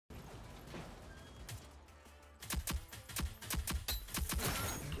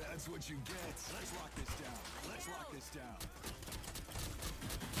That's what you get. Let's lock this down. Let's lock this down.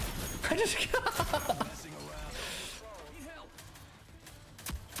 I just Messing around. Need help.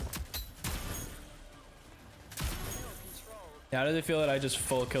 Yeah, how does it feel that I just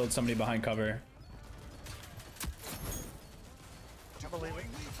full killed somebody behind cover? I believe it.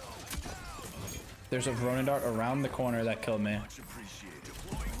 There's a Ronin dart around the corner that killed me.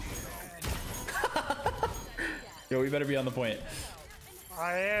 Yo, we better be on the point.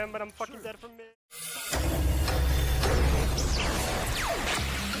 I am, but I'm fucking dead from mid.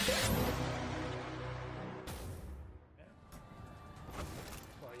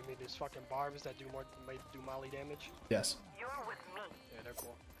 Well, you mean these fucking barbs that do molly damage? Yes. You're with me. Yeah, they're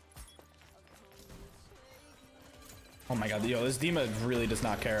cool. Oh my god, yo, this Dima really does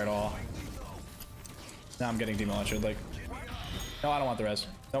not care at all. Now I'm getting Dima lectured, like... No, I don't want the res.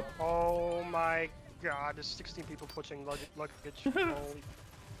 Nope. Oh my god, there's 16 people pushing luggage. Holy...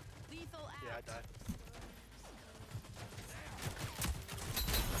 Yeah, I died.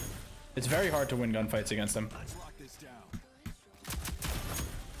 It's very hard to win gunfights against him. Let's lock this down.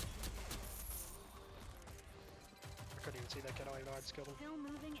 I couldn't even see that kid. I don't even know I'd skilled him. Still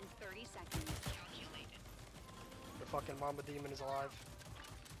moving in 30 seconds. The fucking Mamba Demon is alive.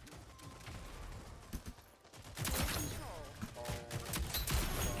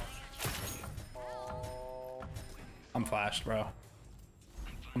 Oh. I'm flashed, bro.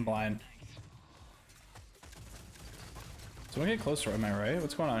 I'm blind. Someone get closer, am I right?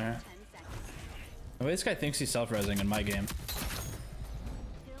 What's going on here? The way this guy thinks he's self-resing in my game.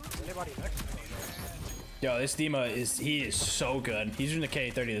 Is anybody next to me? Yo, this Dima he is so good. He's using the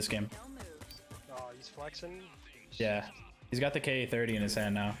K30 this game. Oh, he's flexing. Yeah. He's got the K30 in his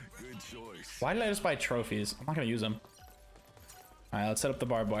hand now. Good choice. Why did I just buy trophies? I'm not gonna use them. Alright, let's set up the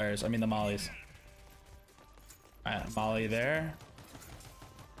barbed wires. I mean the mollies. Alright, molly there.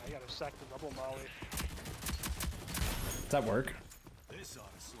 I gotta sack the double molly. Does that work? This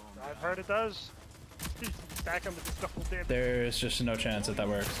ought to slow him I've heard it does. Stack him with this double damage. There's just no chance that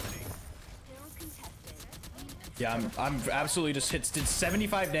works. Yeah, I'm absolutely just did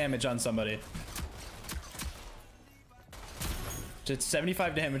 75 damage on somebody. Did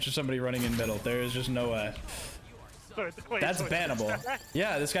 75 damage to somebody running in middle. There is just no way. That's bannable.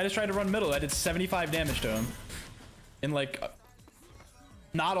 Yeah, this guy just tried to run middle. I did 75 damage to him in like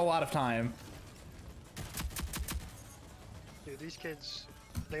not a lot of time. Dude, these kids,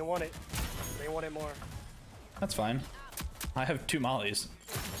 they want it. They want it more. That's fine. I have 2 mollies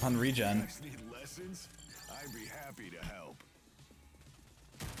on regen. Need lessons? I'd be happy to help.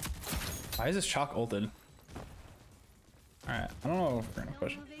 Why is this chalk ulted? Alright, I don't know if we're gonna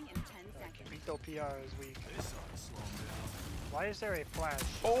push. Moving in 10 seconds. Vito PR is weak. This ought to slow him down. Why is there a flash?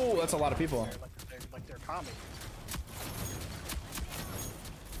 Oh, that's a lot of people. Like they're calming.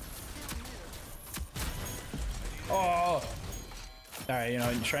 Oh. Alright, you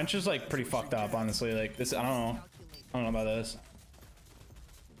know, Trench is like pretty fucked up, honestly. Like this, I don't know about this.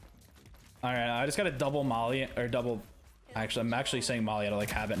 Alright, I just got a double molly or double. Actually, I'm actually saying molly out of like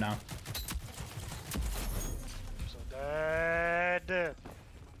habit now. So dead.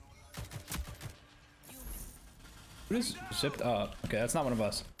 Who is zipped up? Okay, that's not one of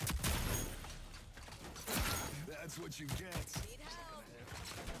us. That's what you get.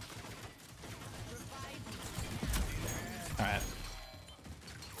 Alright.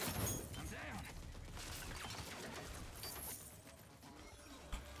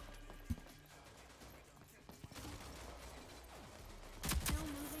 Still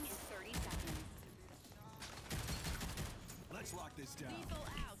moving in 30 seconds. Let's lock this down. Lethal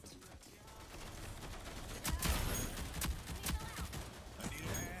out.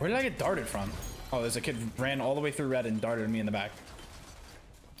 Where did I get darted from? Oh, there's a kid ran all the way through red and darted me in the back.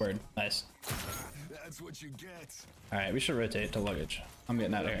 Word. Nice. That's what you get. Alright, we should rotate to luggage. I'm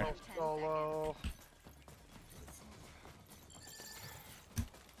getting out of here. Solo.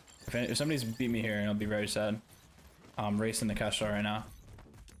 If somebody's beat me here, I'll be very sad. I'm racing the cash star right now.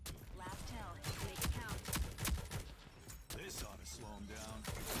 Last tell. Make it count. This ought to slow him down.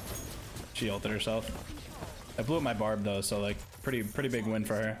 She ulted herself. I blew up my barb though, so like pretty big win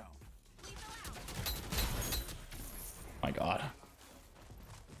for her. My god.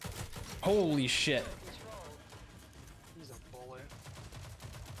 Holy shit. He's a bullet.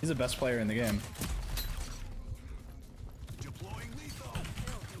 He's the best player in the game. Deploying lethal.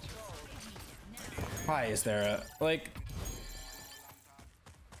 Why is there a like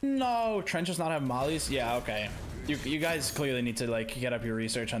no Trench does not have mollies? Yeah, okay. You guys clearly need to like get up your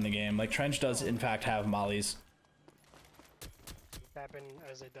research on the game. Like Trench does in fact have mollies. Happen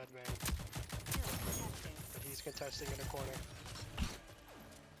as a dead man. But he's contesting in a corner.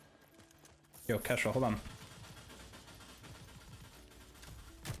 Yo, Kestrel, hold on.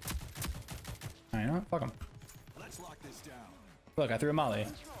 Alright, you know what? Fuck him. Let's lock this down. Look, I threw a molly.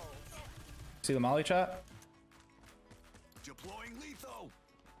 See the molly chat? Deploying letho.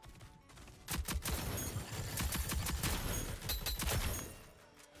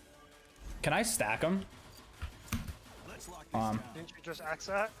 Can I stack him? Let's lock this down. Didn't you just axe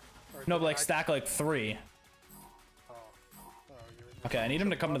that? Or No, did but like I- stack like 3. Oh, you're- Okay, I need him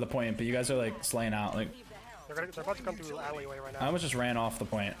to come to the point, but you guys are like slaying out. Like, They're about to come through the alleyway right I now. almost just ran off the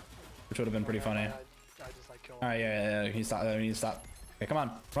point, which would have been pretty funny. I just like killed. All right, yeah. He stopped. I need to stop. Okay, come on,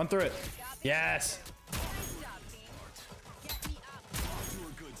 run through it. Yes. Off to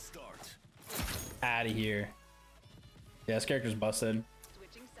a good start. Out of here. Yeah, this character's busted.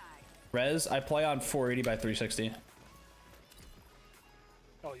 Switching sides. Rez, I play on 480 by 360.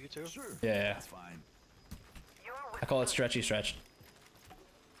 Oh, you too? Sure. Yeah. That's fine. I call it stretchy stretched.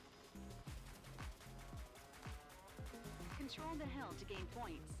 Control the hill to gain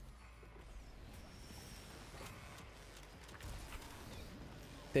points.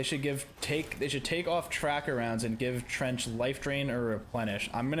 They should take off tracker rounds and give Trench life drain or replenish.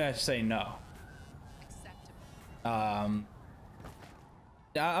 I'm gonna say no. Acceptable.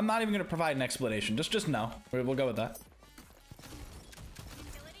 Yeah, I'm not even gonna provide an explanation. Just no. We'll go with that.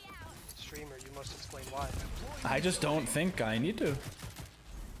 Streamer, you must explain why. I just don't think I need to.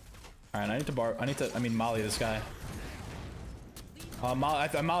 All right, I mean, molly this guy. I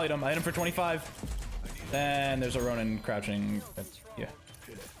mollied him. I hit him for 25. Then there's a Ronin crouching. Yeah.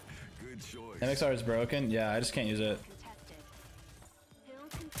 Good choice. MXR is broken. Yeah, I just can't use it. Contested. Hill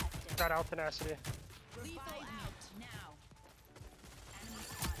contested. Got out tenacity. Lethal out now. Enemy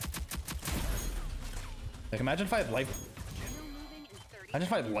spotted. Like, imagine if I had life. Hill moving in 30. Imagine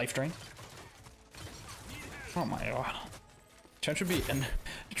if I had life drain. Oh my god. Trench would be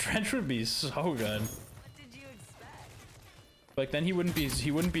Trench would be so good. What did you expect? Like then he wouldn't be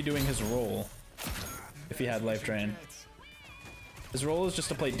doing his role if he had life drain. His role is just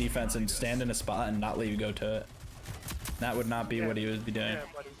to play defense and stand in a spot and not let you go to it. That would not be what he would be doing. Yeah,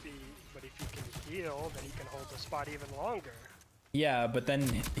 but if he can heal, then he can hold the spot even longer. Yeah, but then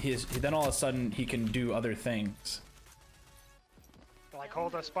then all of a sudden he can do other things. Like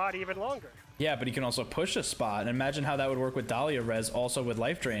hold the spot even longer. Yeah, but he can also push a spot. And imagine how that would work with Dahlia Res also with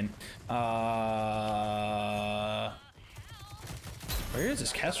life drain. Where is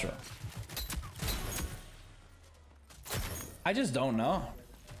this Kestrel? I just don't know. I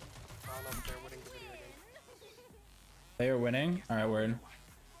don't know if they're winning the video game. They are winning. All right, word.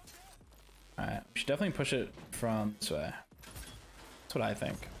 All right, we should definitely push it from this way. That's what I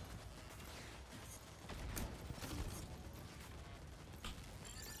think.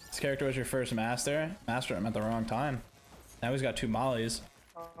 This character was your first master. Master him at the wrong time. Now he's got 2 mollies.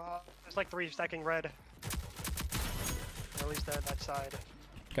 There's like 3 stacking red. Or at least that side.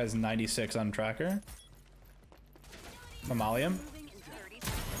 Guy's 96 on tracker. Molly him. Moving in 30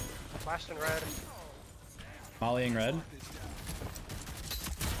 seconds. Flashed in red. Mollying red.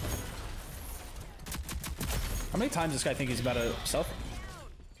 How many times does this guy think he's about to self?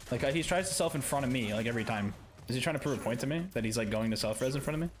 Like he tries to self in front of me like every time. Is he trying to prove a point to me that he's like going to self res in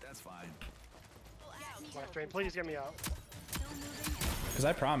front of me? That's fine. Life drain, please get me out. Hill moving in Because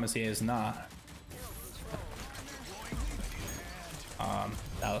I promise he is not.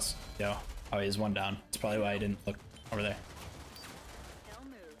 Dallas. Yo. Oh, he's 1 down. That's probably why I didn't look over there. hill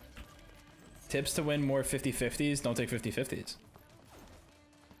move. Tips to win more 50-50s. Don't take 50-50s.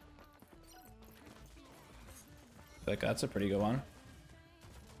 Like that's a pretty good one.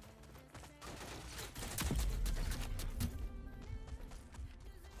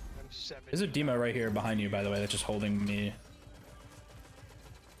 I'm 7. There's a demo right here behind you, by the way, that's just holding me.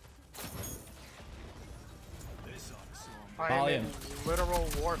 I Molly am him. in literal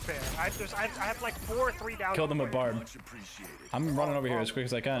warfare. I have like 4 3 down. Killed him with Barb. Much appreciated. I'm running over here as quick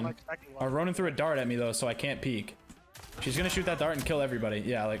as I can. I'm running through a dart at me though, so I can't peek. She's gonna shoot that dart and kill everybody.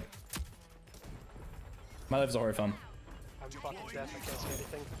 Yeah, like my life's a horror film. I'm fucking dead. I can't see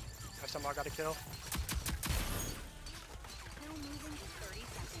anything. I somehow got a kill. Hill moving in 30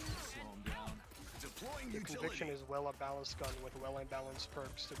 seconds. Slow 'em down. Deploying The conviction utility. is well balanced gun with well imbalanced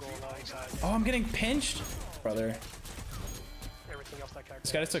perks to go alongside Oh, I'm getting pinched, brother. everything else that character.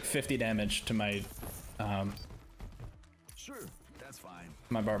 This guy just took 50 damage to my Sure. That's fine.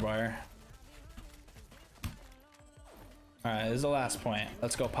 barbed wire. All right, this is the last point.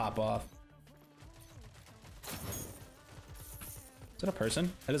 Let's go pop off. Is that a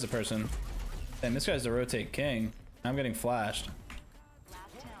person? That is a person. Damn, this guy's the rotate king. I'm getting flashed.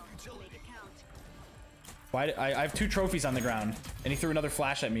 Last hill. Make it count. Why? I have 2 trophies on the ground, and he threw another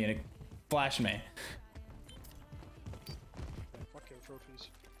flash at me, and flash me. Fucking trophies.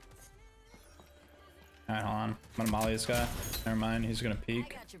 Alright, hold on. I'm gonna molly this guy. Never mind, he's gonna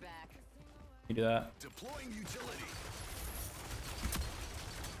peek. Got your back. You do that. Deploying utility.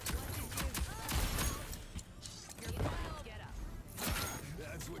 Get up.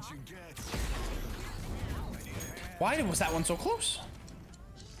 That's what you get. Why was that one so close?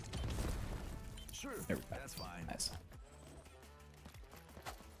 Sure. There we go. That's fine. Nice.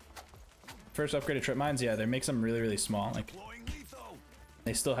 First upgraded trip mines, yeah, they make them really, really small. Like, Deploying lethal.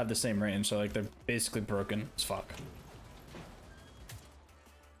 they still have the same range, so like they're basically broken as fuck.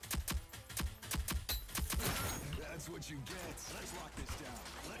 That's what you get. Let's lock this down.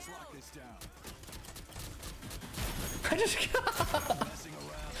 Let's lock this down. I just Messing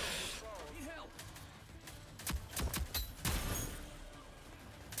around. Need help.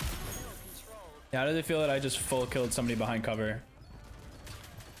 Yeah, how did it feel that I just full killed somebody behind cover?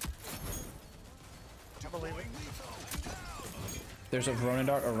 I believe it. There's a Ronin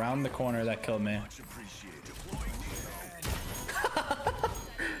dart around the corner that killed me. Much appreciated. Deploying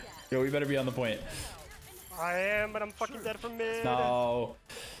Yo, we better be on the point. I am, but I'm fucking dead from mid. No.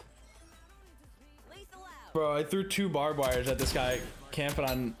 Lethal out. Bro, I threw 2 barbed wires at this guy camping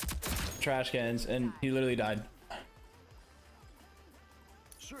on trash cans and he literally died.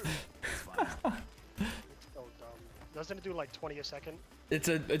 Sure. That's fine. So dumb. Doesn't it do like 20 a second? It's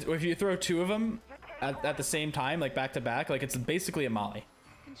if you throw 2 of them at the same time, like back to back, like it's basically a molly.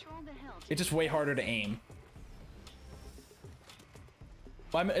 Control the hill. It's just way harder to aim.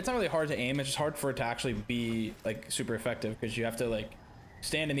 Well, I mean, it's not really hard to aim, it's just hard for it to actually be like super effective because you have to like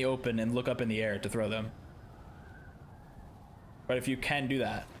stand in the open and look up in the air to throw them. But if you can do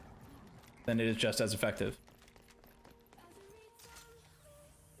that, then it is just as effective.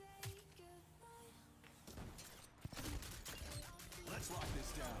 Let's lock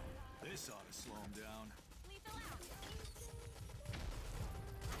this down. This ought to slow him down.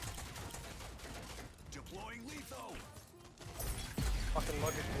 Deploying lethal. Fucking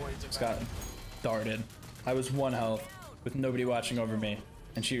luggage boys. Just got darted. I was 1 health with nobody watching over me,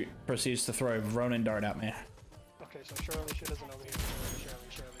 and she proceeds to throw a Ronin dart at me. Okay, so Shirley shit isn't over here.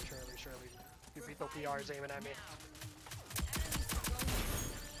 Shirley. You beat the PRs aiming at me.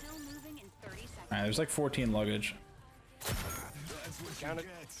 Still moving in 30 seconds. Alright, there's like 14 luggage. That's what Count you it.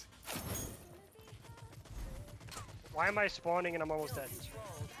 get. Why am I spawning and I'm almost dead?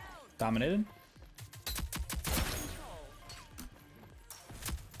 Dominated?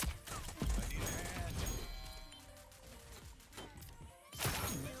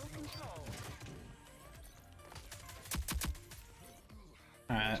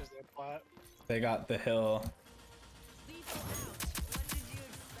 Alright, Which is their plot. they got the hill. Lethal out. What did you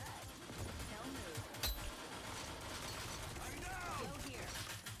expect? They'll move. Go here.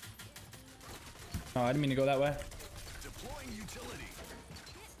 Oh, I didn't mean to go that way. Deploying utility.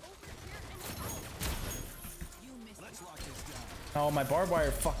 Let's lock this down. Oh, my barbed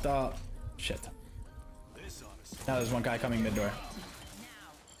wire fucked up. Shit. This ought to slow. Now there's one guy coming mid door.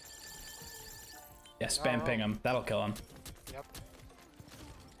 Yeah, spam ping him. That'll kill him. Yep.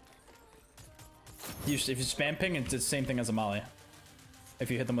 If you spam ping, it's the same thing as a molly. If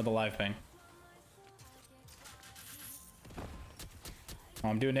you hit them with a live ping. Oh,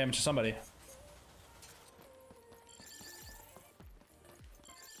 I'm doing damage to somebody.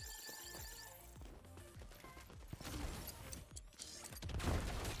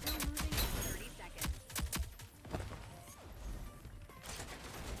 Still moving in 30 seconds.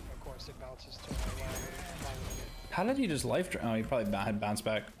 Of course it bounces to my line. How did he just life drain? Oh, he probably had bounced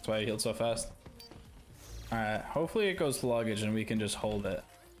back. That's why he healed so fast. Alright, hopefully it goes luggage and we can just hold it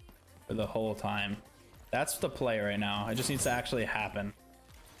for the whole time. That's the play right now. It just needs to actually happen.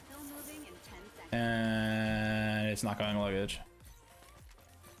 Still moving in 10 seconds. And it's not going luggage.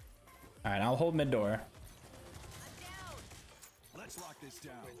 Alright, I'll hold mid door. Let's lock this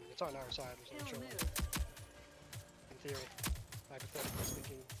down. I mean, it's on our side, so I'm sure. In theory. Hypothetically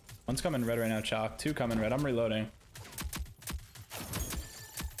speaking. One's coming red right now, Chalk. 2 coming red. I'm reloading.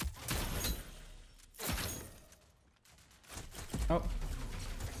 Oh.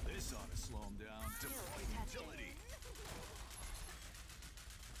 This ought to slow him down. Deploying utility.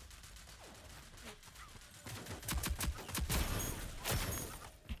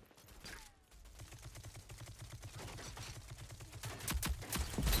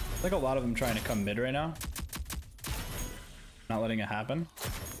 Like a lot of them trying to come mid right now. Not letting it happen.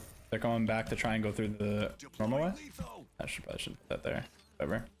 They're going back to try and go through the normal way. Lethal. I probably should put that there.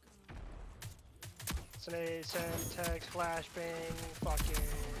 Whatever. Snake, send, text, flashbang, fucking.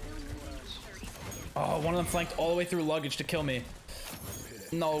 What else? Oh, one of them flanked all the way through luggage to kill me.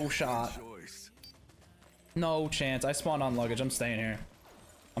 No shot. Choice. No chance. I spawned on luggage. I'm staying here.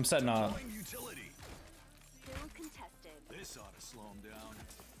 I'm setting up. Deploying utility. Still contested. This ought to slow him down.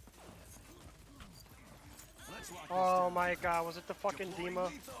 Let's lock Oh my god, was it the fucking this Dima?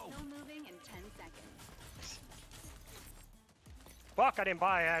 down. No moving in 10 seconds. Fuck, I didn't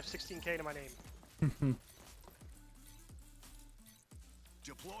buy. I have 16k to my name.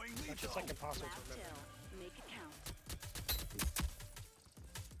 Deploying That's just lethal. like impossible Last to remember. kill. Make it count.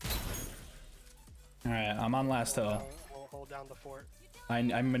 All right, I'm on last hill. We'll hold down the fort. I'm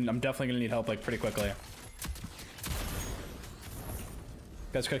definitely gonna need help like pretty quickly.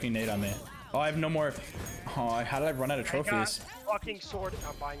 Guy's cooking nade on me. Oh, I have no more. Oh, how did I run out of I got trophies? fucking sword.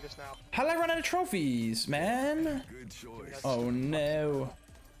 I'm buying this now. How did I run out of trophies, man? Good choice. Oh no.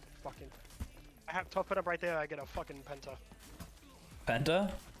 Fucking. I have top it up right there. I get a fucking penta. Penta?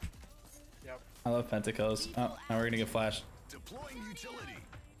 Yep. I love penta kills. Oh, now we're gonna get flashed. Deploying utility.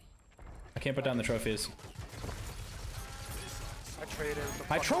 I can't put down the trophies. I traded. The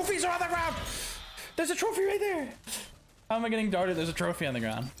My fucking- trophies are on the ground! There's a trophy right there! How am I getting darted? There's a trophy on the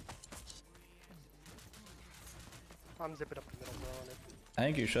ground. I'm zipping up the middle, bro. On it. I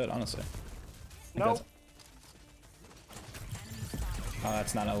think you should, honestly. Nope. Oh,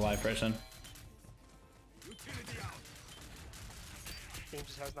 that's not a live person. Team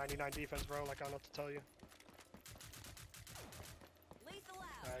just has 99 defense, bro. Like, I don't know what to tell you. Lethal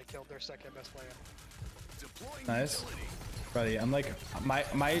out. I killed their second best player. Deploying Nice. utility. Buddy, I'm like,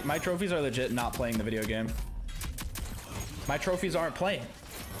 my trophies are legit not playing the video game. My trophies aren't playing.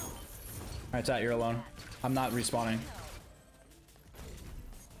 Alright, Tat, you're alone. I'm not respawning.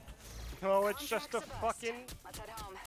 No, it's just a fucking. Let's head home.